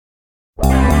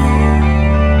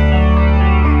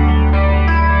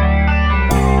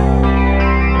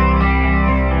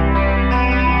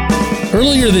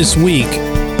Earlier this week,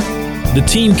 the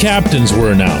team captains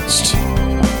were announced.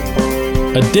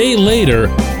 A day later,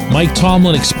 Mike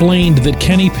Tomlin explained that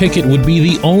Kenny Pickett would be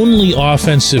the only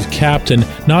offensive captain,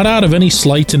 not out of any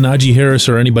slight to Najee Harris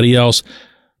or anybody else,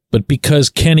 but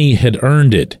because Kenny had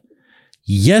earned it.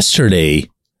 Yesterday,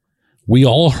 we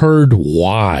all heard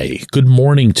why. Good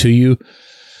morning to you.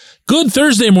 Good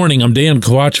Thursday morning. I'm Dan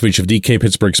Kovacevic of DK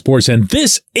Pittsburgh Sports, and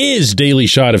this is Daily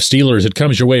Shot of Steelers. It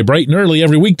comes your way bright and early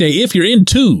every weekday. If you're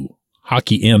into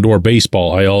hockey and or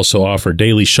baseball, I also offer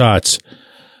daily shots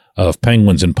of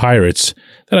Penguins and Pirates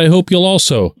that I hope you'll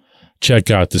also check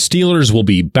out. The Steelers will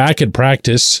be back at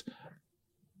practice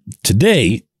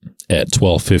today at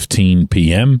 12:15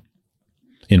 p.m.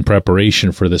 in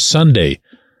preparation for the Sunday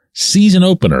season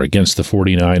opener against the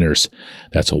 49ers.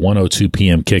 That's a 1:02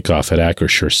 p.m. kickoff at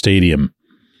Acrisure Stadium.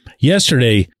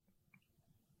 Yesterday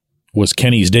was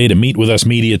Kenny's day to meet with us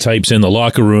media types in the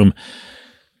locker room,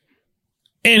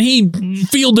 and he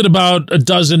fielded about a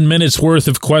dozen minutes worth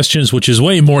of questions, which is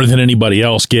way more than anybody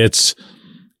else gets,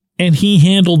 and he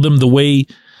handled them the way...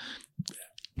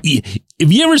 Have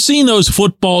you ever seen those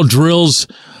football drills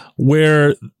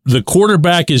where the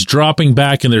quarterback is dropping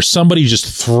back and there's somebody just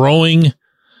throwing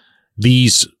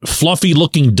these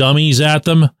fluffy-looking dummies at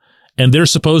them, and they're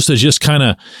supposed to just kind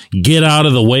of get out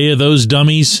of the way of those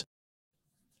dummies?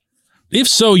 If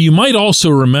so, you might also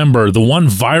remember the one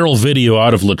viral video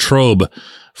out of Latrobe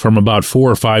from about 4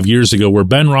 or 5 years ago where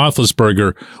Ben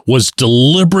Roethlisberger was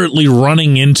deliberately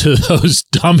running into those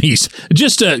dummies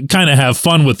just to kind of have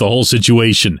fun with the whole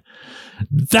situation.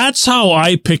 That's how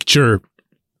I picture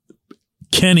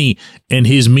Kenny and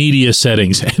his media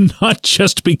settings, and not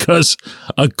just because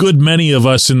a good many of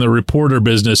us in the reporter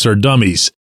business are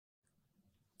dummies.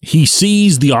 He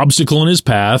sees the obstacle in his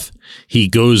path, he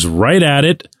goes right at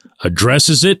it,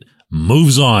 addresses it,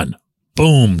 moves on.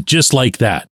 Boom, just like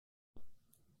that.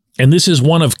 And this is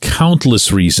one of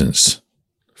countless reasons,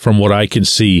 from what I can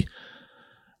see,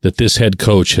 that this head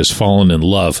coach has fallen in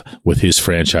love with his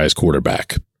franchise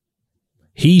quarterback.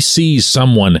 He sees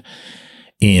someone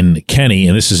in Kenny,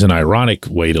 and this is an ironic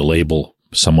way to label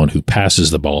someone who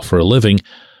passes the ball for a living,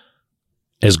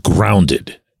 as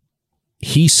grounded.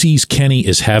 He sees Kenny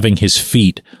as having his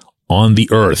feet on the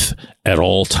earth at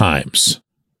all times.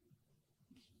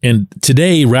 And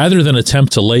today, rather than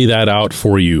attempt to lay that out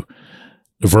for you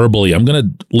verbally, I'm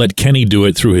going to let Kenny do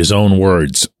it through his own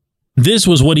words. This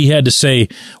was what he had to say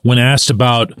when asked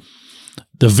about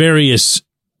the various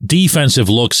defensive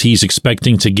looks he's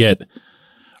expecting to get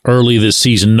early this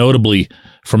season, notably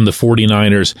from the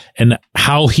 49ers, and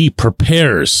how he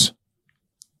prepares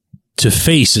to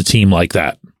face a team like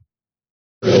that.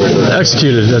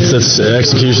 Executed. That's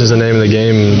execution is the name of the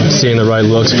game. Seeing the right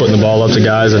looks, putting the ball up to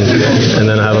guys, and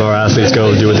then having our athletes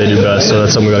go do what they do best. So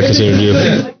that's something we got to continue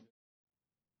to do.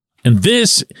 And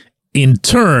this, in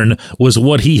turn, was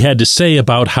what he had to say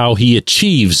about how he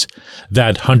achieves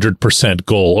that 100%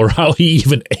 goal, or how he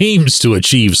even aims to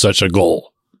achieve such a goal.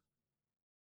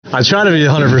 I try to be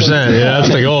 100%. Yeah,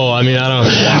 that's the goal. I mean,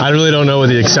 I really don't know what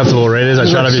the acceptable rate is. I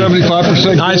try to be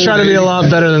 75%. I try to be a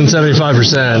lot better than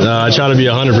 75%. I try to be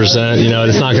 100%. You know,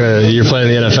 it's not gonna. You're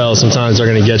playing in the NFL. Sometimes they're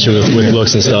gonna get you with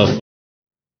looks and stuff.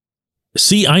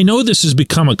 See, I know this has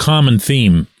become a common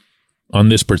theme on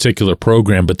this particular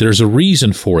program, but there's a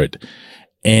reason for it.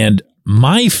 And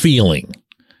my feeling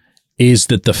is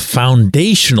that the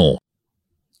foundational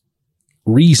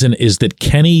reason is that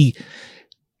Kenny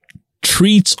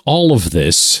treats all of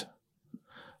this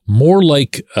more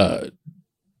like a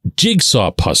jigsaw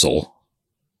puzzle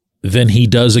than he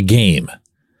does a game.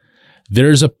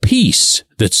 There's a piece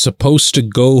that's supposed to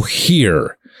go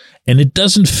here, and it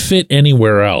doesn't fit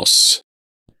anywhere else.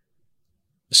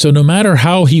 So no matter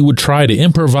how he would try to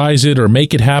improvise it or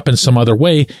make it happen some other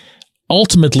way,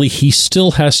 ultimately he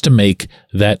still has to make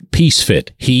that piece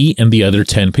fit, he and the other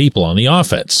 10 people on the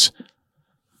offense.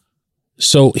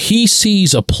 So he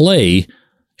sees a play,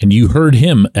 and you heard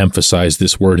him emphasize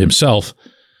this word himself,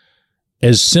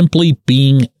 as simply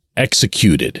being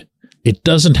executed. It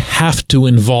doesn't have to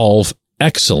involve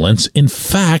excellence. In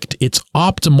fact, it's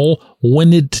optimal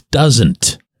when it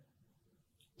doesn't.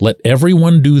 Let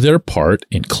everyone do their part,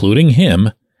 including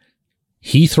him.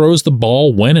 He throws the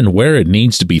ball when and where it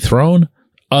needs to be thrown.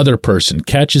 Other person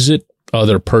catches it.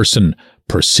 Other person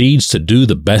proceeds to do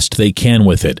the best they can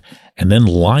with it, and then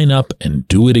line up and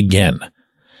do it again.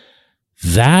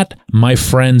 That, my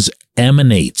friends,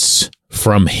 emanates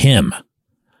from him.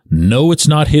 No, it's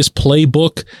not his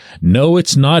playbook. No,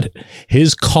 it's not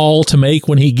his call to make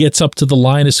when he gets up to the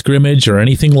line of scrimmage or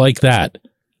anything like that.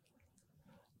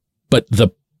 But the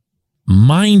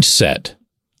mindset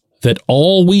that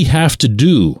all we have to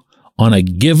do on a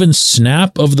given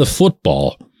snap of the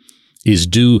football is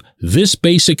do this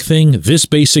basic thing, and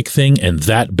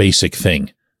that basic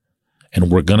thing.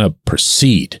 And we're going to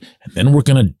proceed, and then we're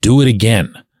going to do it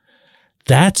again.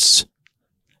 That's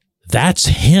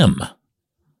him.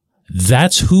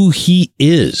 That's who he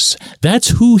is. That's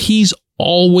who he's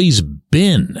always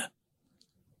been.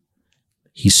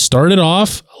 He started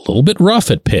off a little bit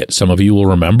rough at Pitt. Some of you will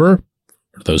remember,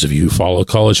 those of you who follow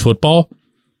college football.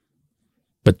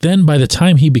 But then by the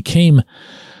time he became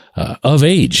of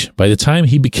age, by the time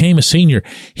he became a senior,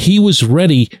 he was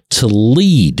ready to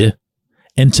lead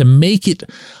and to make it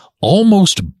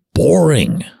almost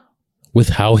boring with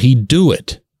how he'd do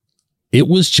it. It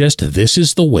was just, this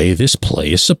is the way this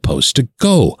play is supposed to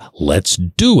go. Let's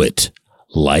do it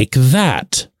like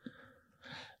that.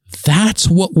 That's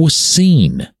what was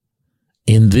seen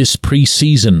in this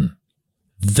preseason.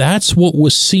 That's what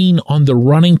was seen on the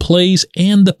running plays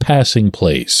and the passing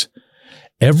plays.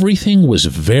 Everything was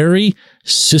very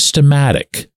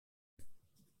systematic.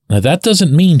 Now, that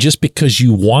doesn't mean just because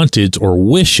you want it or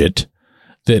wish it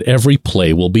that every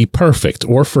play will be perfect,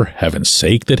 or for heaven's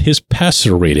sake, that his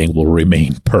passer rating will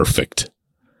remain perfect.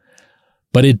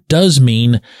 But it does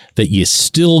mean that you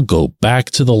still go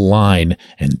back to the line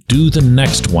and do the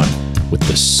next one with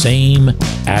the same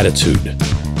attitude.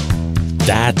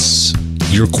 That's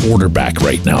your quarterback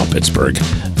right now, Pittsburgh.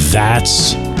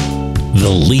 That's the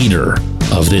leader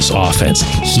of this offense.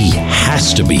 He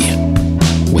has to be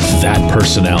with that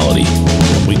personality.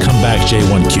 When we come back,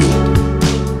 J1Q.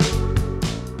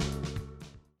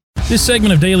 This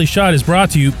segment of Daily Shot is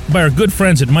brought to you by our good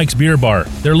friends at Mike's Beer Bar.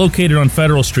 They're located on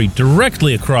Federal Street,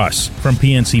 directly across from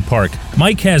PNC Park.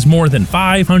 Mike has more than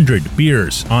 500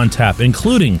 beers on tap,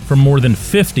 including from more than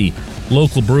 50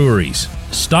 local breweries.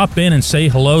 Stop in and say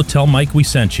hello. Tell Mike we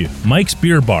sent you. Mike's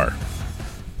Beer Bar.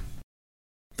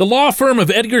 The law firm of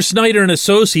Edgar Snyder &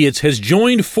 Associates has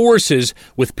joined forces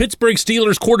with Pittsburgh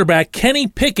Steelers quarterback Kenny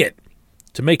Pickett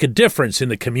to make a difference in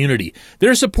the community.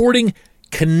 They're supporting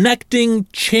Connecting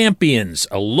Champions,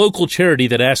 a local charity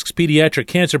that asks pediatric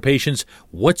cancer patients,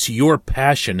 what's your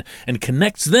passion? And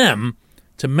connects them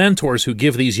to mentors who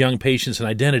give these young patients an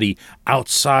identity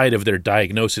outside of their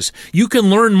diagnosis. You can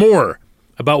learn more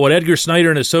about what Edgar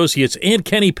Snyder & Associates and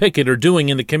Kenny Pickett are doing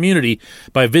in the community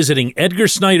by visiting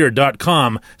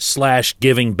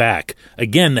edgarsnyder.com/givingback.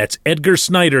 Again, that's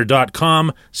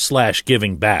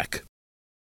edgarsnyder.com/givingback.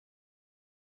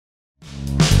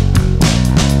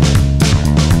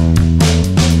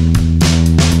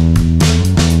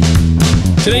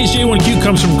 Today's J1Q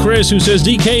comes from Chris, who says,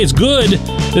 DK, it's good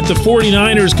that the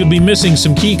 49ers could be missing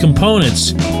some key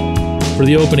components for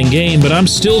the opening game, but I'm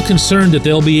still concerned that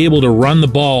they'll be able to run the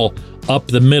ball up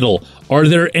the middle. Are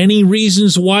there any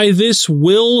reasons why this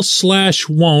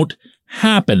will/won't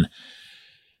happen?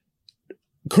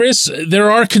 Chris, there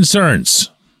are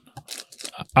concerns.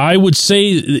 I would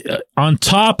say on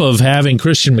top of having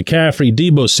Christian McCaffrey,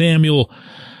 Deebo Samuel,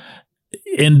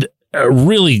 and a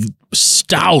really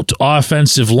stout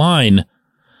offensive line,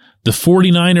 the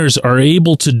 49ers are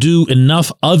able to do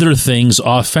enough other things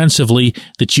offensively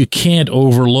that you can't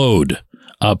overload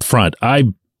up front.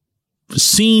 I've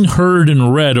seen, heard,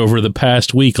 and read over the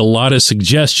past week a lot of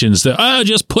suggestions that,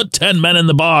 just put 10 men in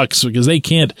the box because they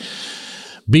can't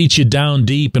beat you down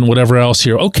deep and whatever else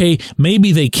here. Okay,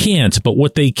 maybe they can't, but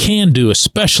what they can do,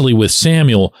 especially with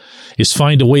Samuel, is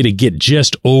find a way to get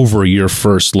just over your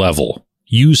first level.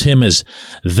 Use him as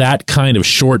that kind of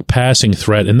short passing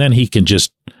threat, and then he can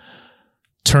just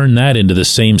turn that into the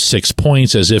same 6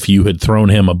 points as if you had thrown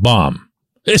him a bomb.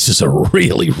 This is a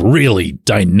really, really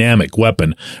dynamic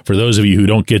weapon for those of you who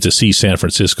don't get to see San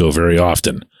Francisco very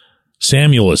often.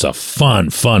 Samuel is a fun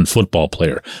football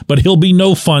player, but he'll be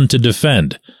no fun to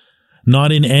defend.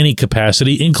 Not in any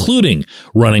capacity, including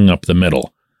running up the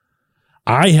middle.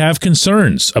 I have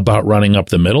concerns about running up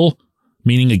the middle,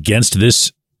 meaning against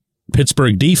this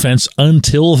Pittsburgh defense,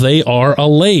 until they are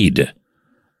allayed.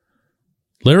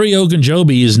 Larry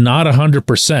Ogunjobi is not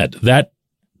 100%. That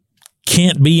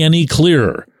can't be any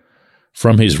clearer.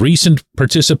 From his recent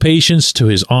participations to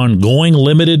his ongoing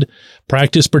limited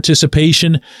practice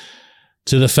participation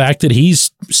to the fact that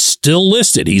he's still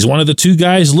listed. He's one of the two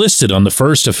guys listed on the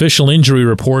first official injury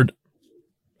report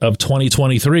of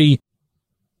 2023.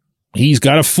 He's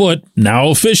got a foot now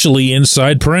officially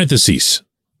inside parentheses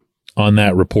on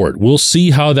that report. We'll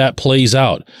see how that plays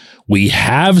out. We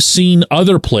have seen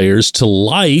other players to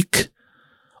like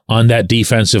on that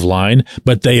defensive line,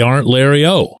 but they aren't Larry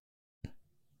O.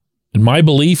 And my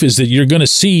belief is that you're going to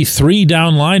see 3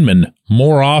 down linemen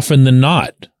more often than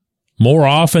not, more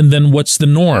often than what's the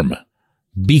norm,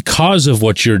 because of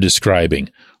what you're describing.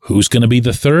 Who's going to be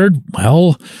the third?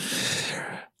 Well,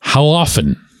 how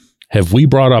often have we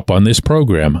brought up on this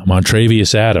program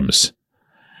Montravius Adams?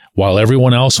 While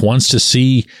everyone else wants to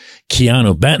see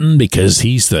Keanu Benton because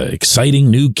he's the exciting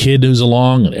new kid who's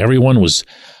along, and everyone was,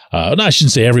 I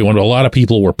shouldn't say everyone, but a lot of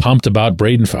people were pumped about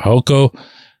Braden Fajoko.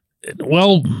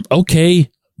 Well, okay,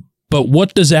 but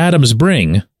what does Adams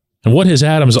bring? And what has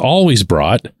Adams always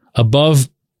brought above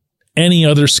any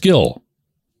other skill?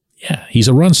 Yeah, he's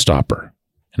a run stopper.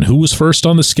 And who was first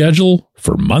on the schedule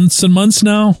for months and months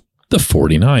now? The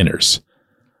 49ers.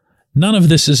 None of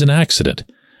this is an accident.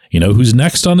 You know who's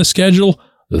next on the schedule?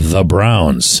 The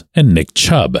Browns and Nick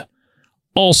Chubb.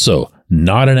 Also,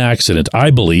 not an accident, I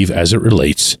believe, as it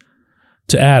relates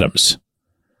to Adams.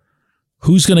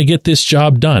 Who's going to get this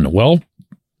job done? Well,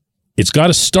 it's got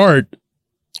to start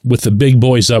with the big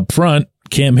boys up front.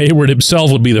 Cam Hayward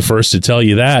himself would be the first to tell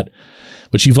you that.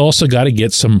 But you've also got to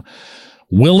get some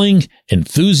willing,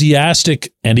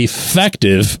 enthusiastic, and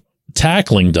effective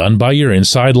tackling done by your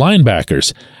inside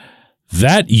linebackers.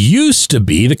 That used to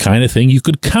be the kind of thing you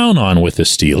could count on with the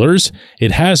Steelers.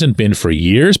 It hasn't been for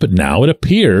years, but now it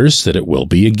appears that it will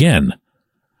be again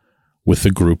with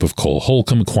the group of Cole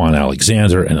Holcomb, Quan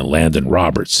Alexander, and Landon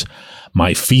Roberts.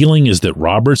 My feeling is that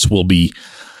Roberts will be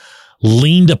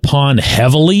leaned upon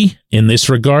heavily in this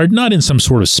regard, not in some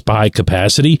sort of spy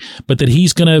capacity, but that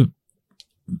he's going to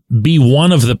be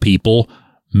one of the people,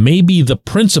 maybe the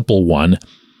principal one,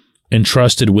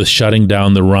 entrusted with shutting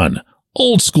down the run.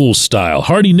 Old school style,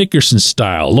 Hardy Nickerson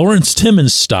style, Lawrence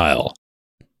Timmons style.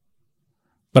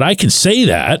 But I can say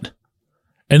that,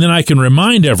 and then I can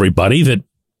remind everybody that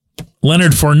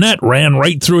Leonard Fournette ran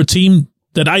right through a team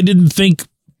that I didn't think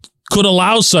could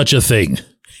allow such a thing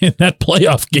in that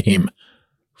playoff game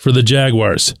for the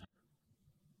Jaguars.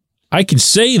 I can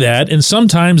say that, and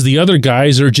sometimes the other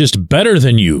guys are just better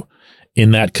than you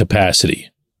in that capacity.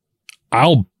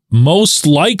 I'll most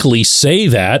likely say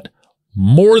that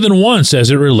more than once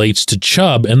as it relates to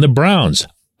Chubb and the Browns.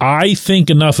 I think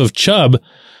enough of Chubb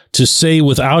to say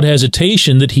without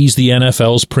hesitation that he's the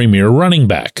NFL's premier running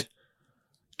back.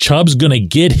 Chubb's going to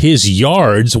get his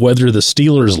yards whether the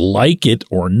Steelers like it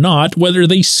or not, whether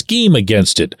they scheme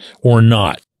against it or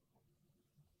not.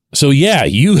 So yeah,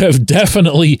 you have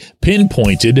definitely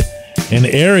pinpointed an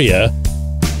area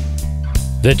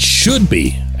that should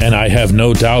be, and I have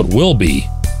no doubt will be,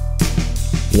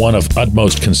 one of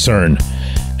utmost concern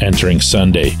entering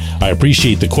Sunday. I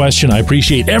appreciate the question. I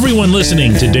appreciate everyone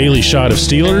listening to Daily Shot of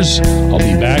Steelers. I'll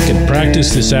be back at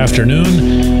practice this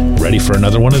afternoon, ready for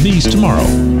another one of these tomorrow.